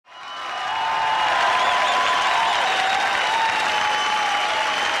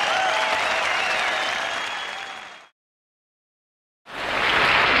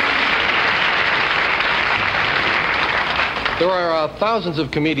There are thousands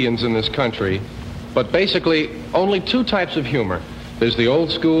of comedians in this country, but basically only two types of humor. There's the old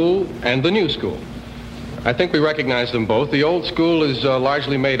school and the new school. I think we recognize them both. The old school is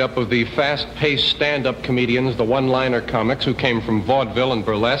largely made up of the fast-paced stand-up comedians, the one-liner comics who came from vaudeville and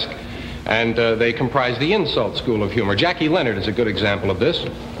burlesque, and they comprise the insult school of humor. Jackie Leonard is a good example of this.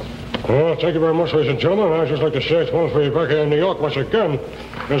 Well, thank you very much, ladies and gentlemen. I'd just like to say it's wonderful to be back here in New York once again.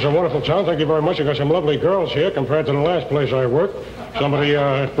 It's a wonderful town. Thank you very much. You got some lovely girls here compared to the last place I worked. Somebody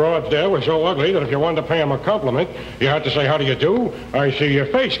broad there was so ugly that if you wanted to pay him a compliment, you had to say, "How do you do? I see your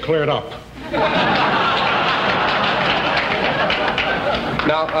face cleared up."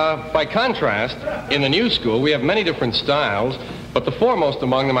 Now, by contrast, in the new school, we have many different styles, but the foremost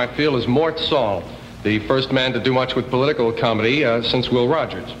among them, I feel, is Mort Saul, the first man to do much with political comedy since Will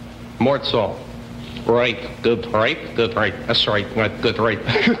Rogers. Mort Saul. Right, good, right, good, right. That's right, good, right.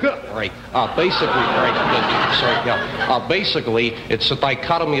 Right. Basically, right, good, sorry, yeah. Basically, it's a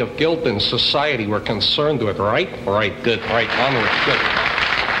dichotomy of guilt and society we're concerned with, right? Right, good, right, onwards, good.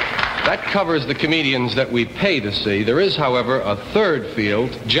 That covers the comedians that we pay to see. There is, however, a third field,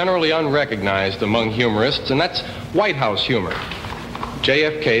 generally unrecognized among humorists, and that's White House humor.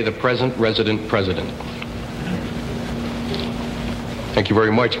 JFK, the present resident president. Thank you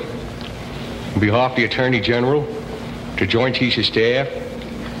very much. On behalf of the Attorney General, the Joint Chiefs of Staff,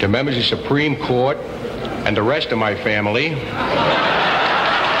 the members of the Supreme Court, and the rest of my family.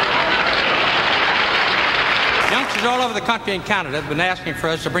 Youngsters all over the country and Canada have been asking for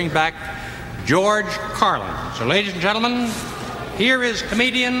us to bring back George Carlin. So, ladies and gentlemen, here is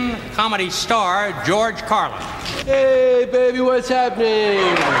comedian, comedy star, George Carlin. Hey, baby, what's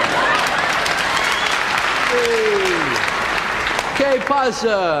happening? Hey. Que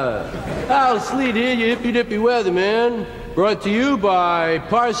pasa? Al Sleet here, you hippy-dippy weatherman. Brought to you by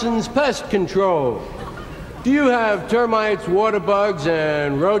Parsons Pest Control. Do you have termites, water bugs,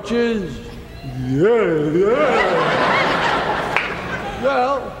 and roaches? Yeah.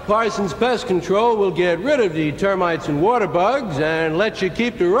 Well, Parsons Pest Control will get rid of the termites and water bugs and let you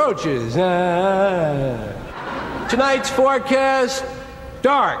keep the roaches. Tonight's forecast,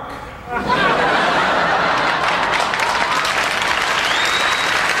 dark.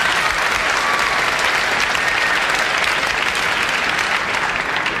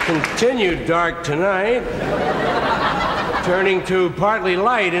 Continued dark tonight, turning to partly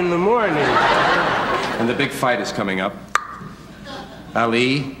light in the morning. And the big fight is coming up.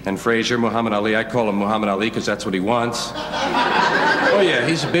 Ali and Frazier, Muhammad Ali. I call him Muhammad Ali because that's what he wants. Oh, yeah,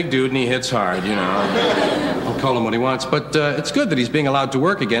 he's a big dude and he hits hard, you know. I'll call him what he wants. But it's good that he's being allowed to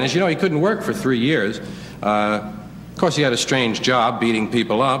work again. As you know, he couldn't work for 3 years. Of course, he had a strange job beating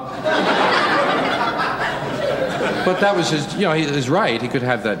people up. But that was his, you know, his right. He could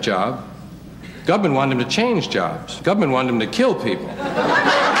have that job. Government wanted him to change jobs. Government wanted him to kill people.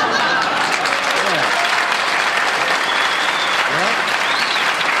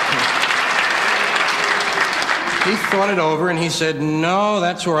 He thought it over and he said, no,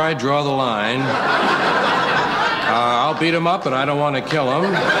 that's where I draw the line. I'll beat him up, but I don't want to kill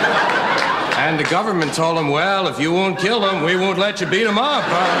him. And the government told him, well, if you won't kill him, we won't let you beat him up.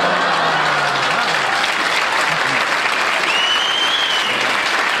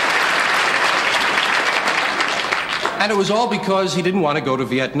 And it was all because he didn't want to go to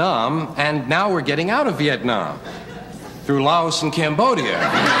Vietnam, and now we're getting out of Vietnam through Laos and Cambodia.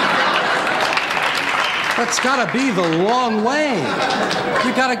 That's got to be the long way.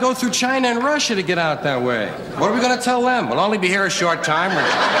 You got to go through China and Russia to get out that way. What are we going to tell them? We'll only be here a short time.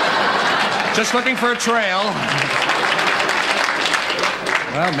 We're just looking for a trail.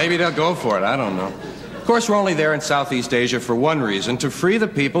 Well, maybe they'll go for it. I don't know. Of course, we're only there in Southeast Asia for one reason, to free the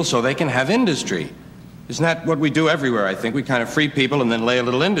people so they can have industry. Isn't that what we do everywhere, I think? We kind of free people and then lay a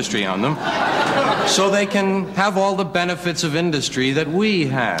little industry on them so they can have all the benefits of industry that we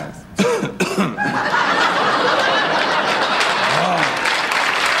have.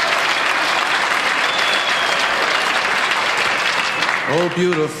 Oh,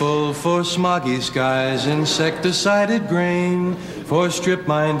 beautiful for smoggy skies, insecticided grain, for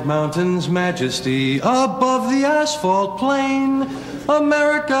strip-mined mountains' majesty above the asphalt plain.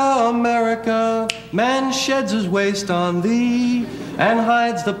 America, America, man sheds his waste on thee and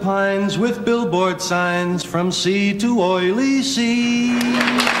hides the pines with billboard signs from sea to oily sea.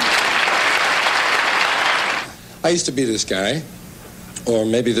 I used to be this guy, or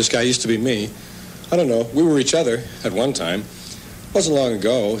maybe this guy used to be me. I don't know. We were each other at one time. It wasn't long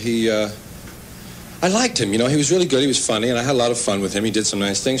ago. I liked him, you know. He was really good. He was funny, and I had a lot of fun with him. He did some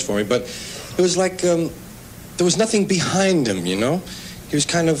nice things for me, but it was like there was nothing behind him, you know. He was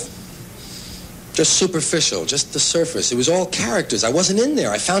kind of Just superficial, just the surface. It was all characters. I wasn't in there.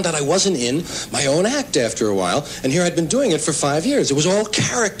 I found out I wasn't in my own act after a while, and here I'd been doing it for 5 years. It was all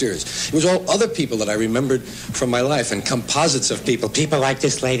characters. It was all other people that I remembered from my life, and composites of people. People like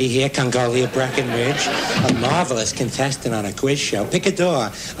this lady here, Congolia Breckenridge, a marvelous contestant on a quiz show. Pick a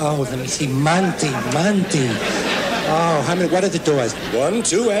door. Oh, let me see. Monty. Oh, how many? What are the doors? 1,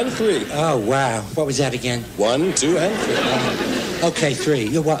 2, and 3. Oh, wow. What was that again? 1, 2, and 3. Okay, 3.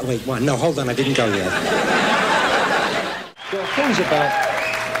 You what? Wait, 1. No, hold on. I didn't go yet. There are things about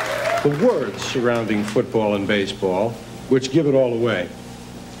the words surrounding football and baseball which give it all away.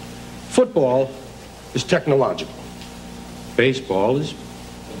 Football is technological. Baseball is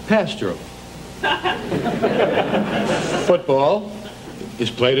pastoral. Football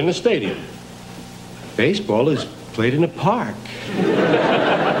is played in a stadium. Baseball is played in a park.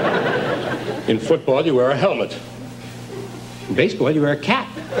 In football, you wear a helmet. In baseball, you wear a cap.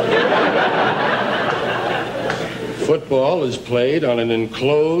 Football is played on an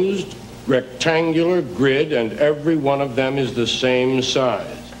enclosed, rectangular grid, and every one of them is the same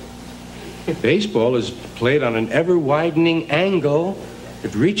size. Baseball is played on an ever-widening angle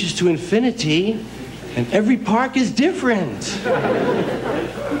that reaches to infinity, and every park is different.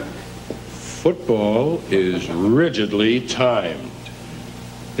 Football is rigidly timed.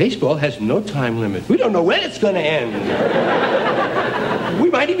 Baseball has no time limit. We don't know when it's going to end. We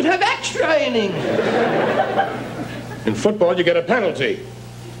might even have extra innings. In football, you get a penalty.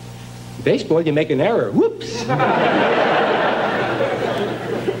 In baseball, you make an error. Whoops.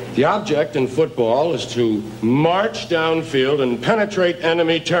 The object in football is to march downfield and penetrate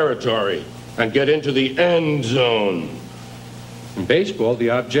enemy territory and get into the end zone. In baseball, the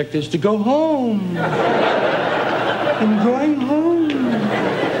object is to go home. I'm going home.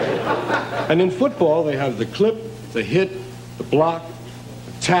 And in football, they have the clip, the hit, the block,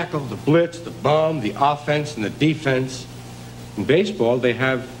 the tackle, the blitz, the bomb, the offense, and the defense. In baseball, they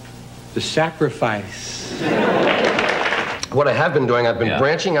have the sacrifice. What I have been doing, I've been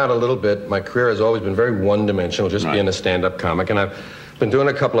branching out a little bit. My career has always been very one-dimensional, just being a stand-up comic. And I've been doing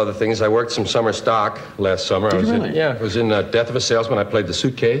a couple other things. I worked some summer stock last summer. Did you really? I was in Death of a Salesman. I played the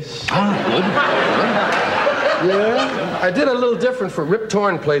suitcase. Ah, good. Yeah. I did a little different for Rip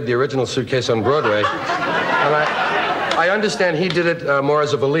Torn played the original Suitcase on Broadway. And I understand he did it more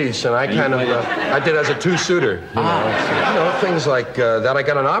as a valise, and I kind of, I did as a two-suiter. You know, things like that. I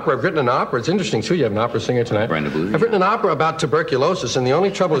got an opera. I've written an opera. It's interesting, too. You have an opera singer tonight. Brenda Booth. I've written an opera about tuberculosis, and the only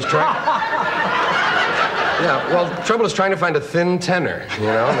trouble is trying... Yeah, well, the trouble is trying to find a thin tenor, you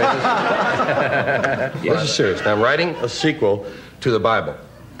know? This is serious. Now, I'm writing a sequel to the Bible.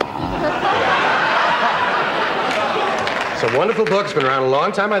 It's a wonderful book. It's been around a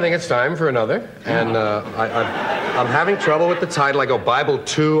long time. I think it's time for another. And I'm having trouble with the title. I go Bible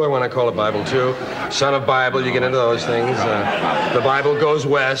 2. I want to call it Bible 2. Son of Bible, you get into those things. The Bible goes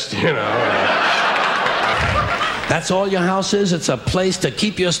west, you know. That's all your house is? It's a place to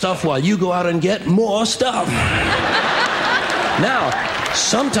keep your stuff while you go out and get more stuff. Now,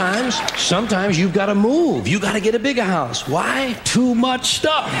 sometimes you've got to move. You got to get a bigger house. Why? Too much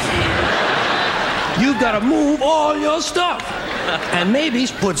stuff. You've got to move all your stuff. And maybe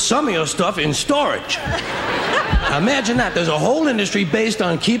put some of your stuff in storage. Imagine that. There's a whole industry based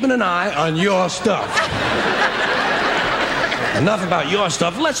on keeping an eye on your stuff. Enough about your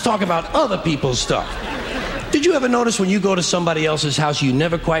stuff. Let's talk about other people's stuff. Did you ever notice when you go to somebody else's house, you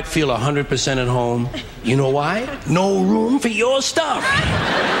never quite feel 100% at home? You know why? No room for your stuff.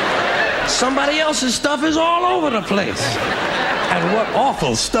 Somebody else's stuff is all over the place. And what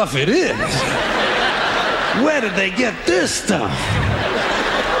awful stuff it is. Where did they get this stuff?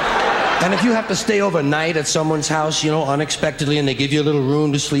 And if you have to stay overnight at someone's house, you know, unexpectedly, and they give you a little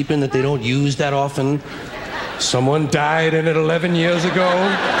room to sleep in that they don't use that often, someone died in it 11 years ago,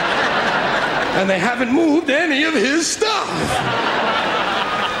 and they haven't moved any of his stuff.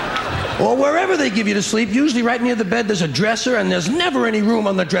 Or wherever they give you to sleep, usually right near the bed, there's a dresser, and there's never any room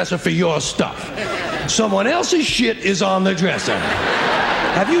on the dresser for your stuff. Someone else's shit is on the dresser.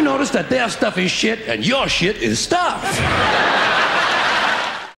 Have you noticed that their stuff is shit and your shit is stuff?